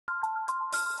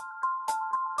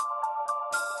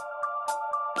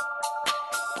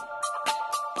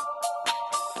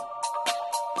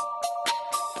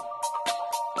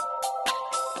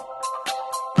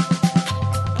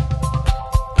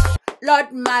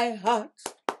Lord, my heart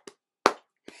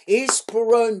is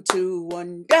prone to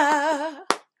wander,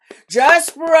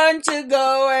 just prone to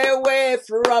go away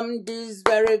from this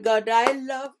very God I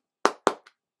love.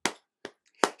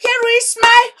 Here is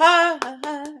my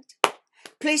heart,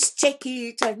 please take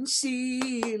it and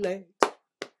seal it.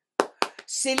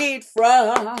 Seal it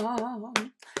from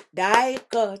thy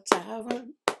cutter.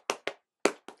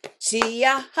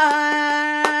 Siyahamba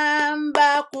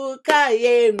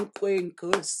kukayeng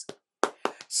kwenkos.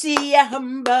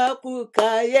 Siyahamba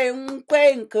kukayeng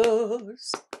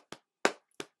kwenkos.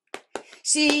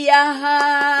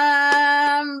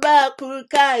 Siyahamba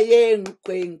kukayeng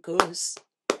kwenkos.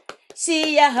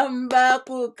 Siyahamba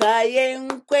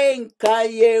kukayeng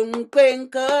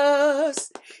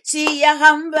kwenkos.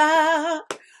 Siyahamba,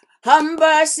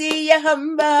 hamba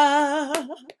siyahamba.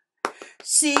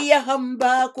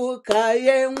 Siyahamba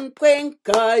kukayeng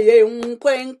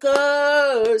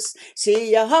kwenkos.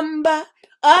 Siyahamba,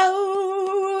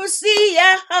 oh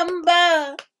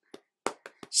siyahamba.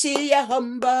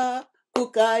 Siyahamba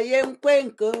kukayeng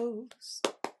kwenkos.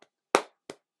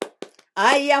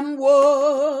 I am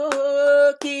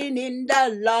walking in the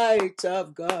light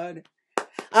of God.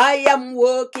 I am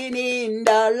walking in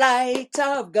the light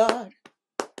of God.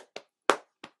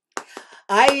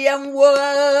 I am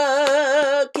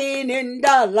walking in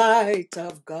the light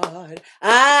of God.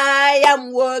 I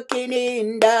am walking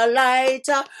in the light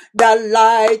of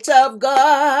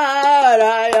God.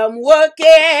 I am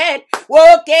walking,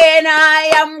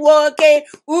 I am walking,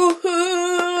 ooh,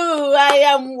 I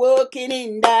am walking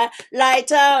in the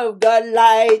light of God,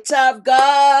 I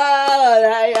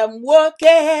am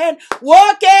walking,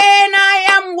 I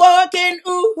am walking,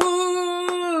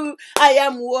 ooh, I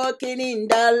am walking in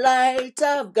the light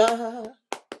of God.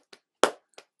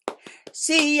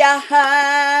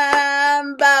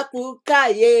 Siyahamba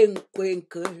kukayeng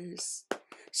kwenkos.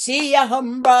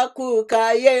 Siyahamba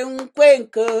kukayeng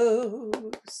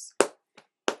kwenkos.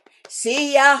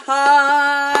 Siyahamba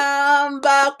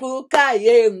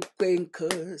kukayeng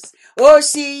kwenkos. Oh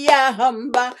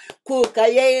siyahamba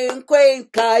kukayeng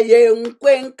kwenkos.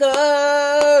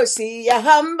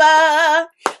 Siyahamba,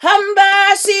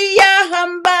 hamba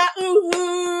siyahamba,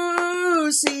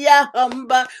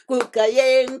 siyahamba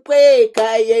kukayeng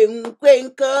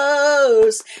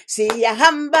kwenkos.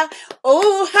 Siyahamba,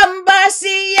 oh hamba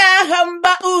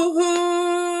siyahamba,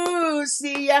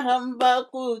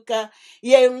 siyahamba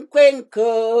kukayeng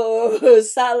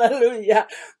kwenkos. Hallelujah.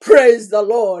 Praise the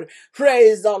Lord.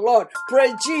 Praise the Lord.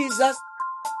 Praise Jesus.